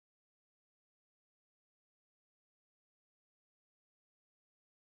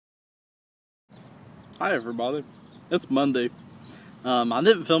Hi everybody, it's Monday. I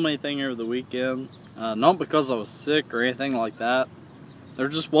didn't film anything over the weekend, not because I was sick or anything like that. There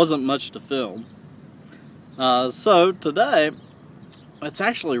just wasn't much to film. So today, it's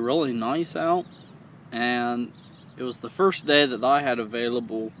actually really nice out, and it was the first day that I had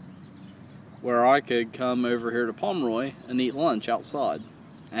available where I could come over here to Pomeroy and eat lunch outside.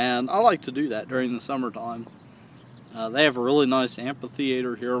 And I like to do that during the summertime. They have a really nice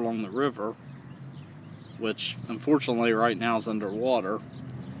amphitheater here along the river, which unfortunately right now is underwater.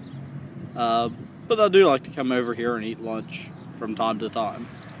 But I do like to come over here and eat lunch from time to time.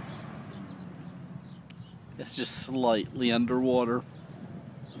 It's just slightly underwater.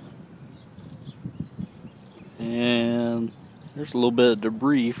 And there's a little bit of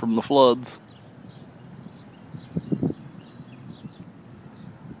debris from the floods. I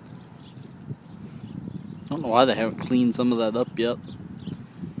don't know why they haven't cleaned some of that up yet.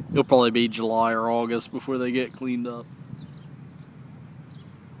 It'll probably be July or August before they get cleaned up.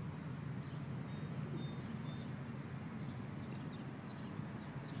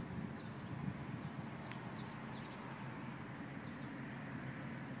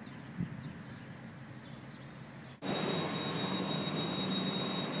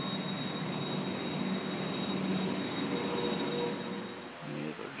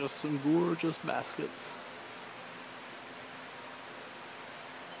 These are just some gorgeous baskets.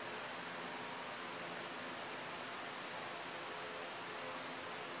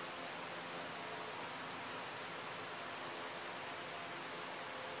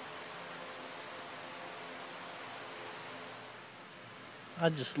 I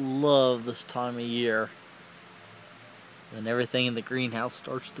just love this time of year when everything in the greenhouse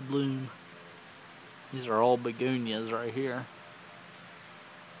starts to bloom. These are all begonias right here.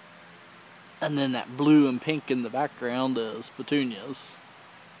 And then that blue and pink in the background is petunias.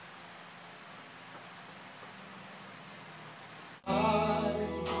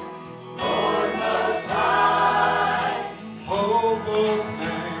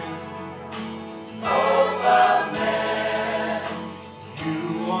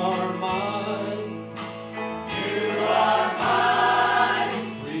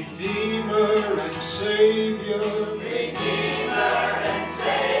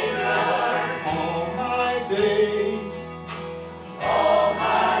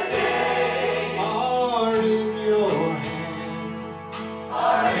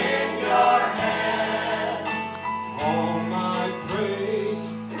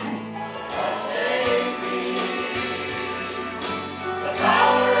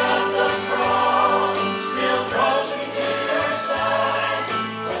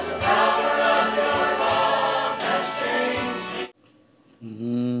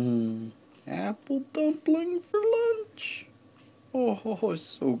 Apple dumpling for lunch. Oh, it's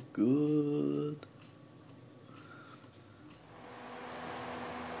so good.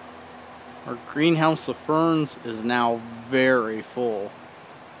 Our greenhouse of ferns is now very full.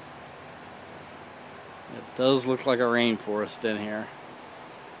 It does look like a rainforest in here.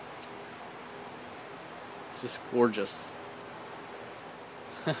 It's just gorgeous.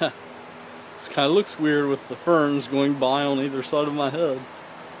 This kind of looks weird with the ferns going by on either side of my head.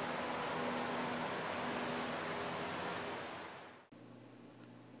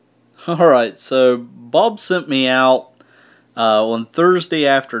 Alright, so Bob sent me out on Thursday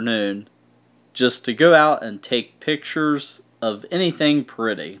afternoon just to go out and take pictures of anything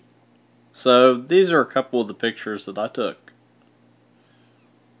pretty. So these are a couple of the pictures that I took.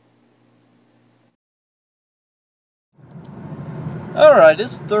 Alright,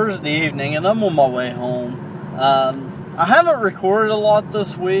 it's Thursday evening and I'm on my way home. I haven't recorded a lot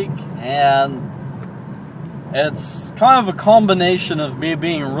this week, and it's kind of a combination of me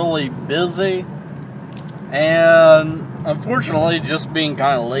being really busy and unfortunately just being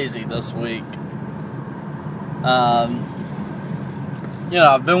kind of lazy this week. You know,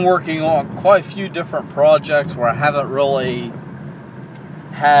 I've been working on quite a few different projects where I haven't really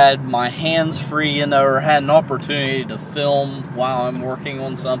had my hands free, you know, or had an opportunity to film while I'm working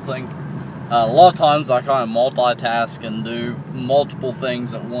on something. A lot of times I kind of multitask and do multiple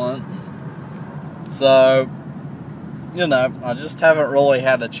things at once. So, you know, I just haven't really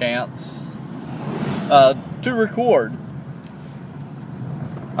had a chance to record.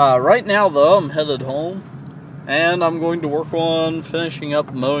 Right now, though, I'm headed home, and I'm going to work on finishing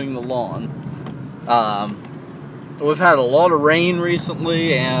up mowing the lawn. We've had a lot of rain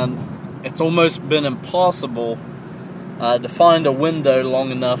recently, and it's almost been impossible to find a window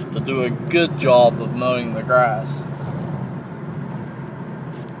long enough to do a good job of mowing the grass.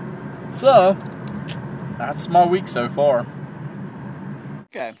 So, that's my week so far.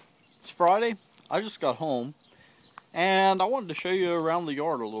 Okay, it's Friday. I just got home, and I wanted to show you around the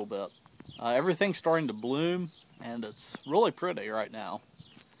yard a little bit. Everything's starting to bloom, and it's really pretty right now.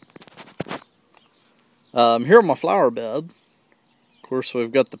 Here on my flower bed, of course,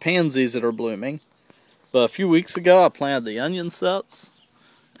 we've got the pansies that are blooming. But a few weeks ago, I planted the onion sets,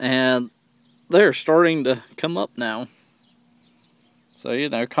 and they're starting to come up now. So, you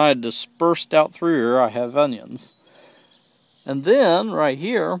know, kind of dispersed out through here, I have onions. And then, right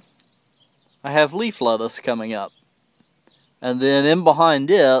here, I have leaf lettuce coming up. And then in behind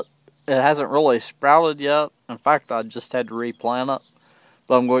it, it hasn't really sprouted yet. In fact, I just had to replant it.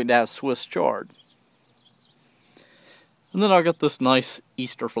 But I'm going to have Swiss chard. And then I got this nice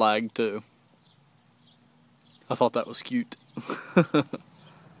Easter flag, too. I thought that was cute.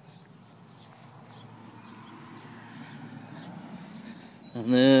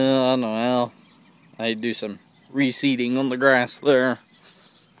 And then, I don't know, I do some reseeding on the grass there.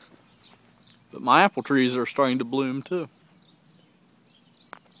 But my apple trees are starting to bloom too.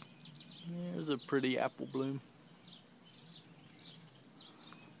 There's a pretty apple bloom.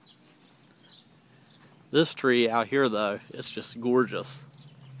 This tree out here though, it's just gorgeous.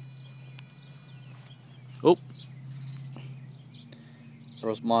 Oh, there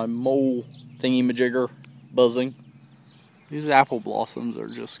was my mole thingy-majigger buzzing. These apple blossoms are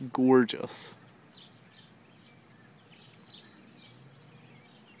just gorgeous.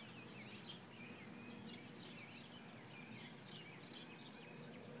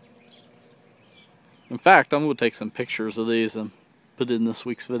 In fact, I'm going to take some pictures of these and put in this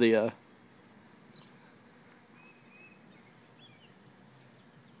week's video.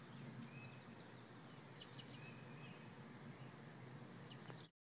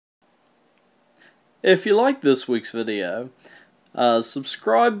 If you like this week's video,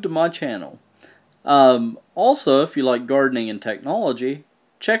 subscribe to my channel. Also, if you like gardening and technology,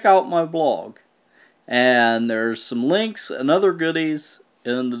 check out my blog. And there's some links and other goodies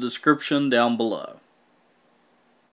in the description down below.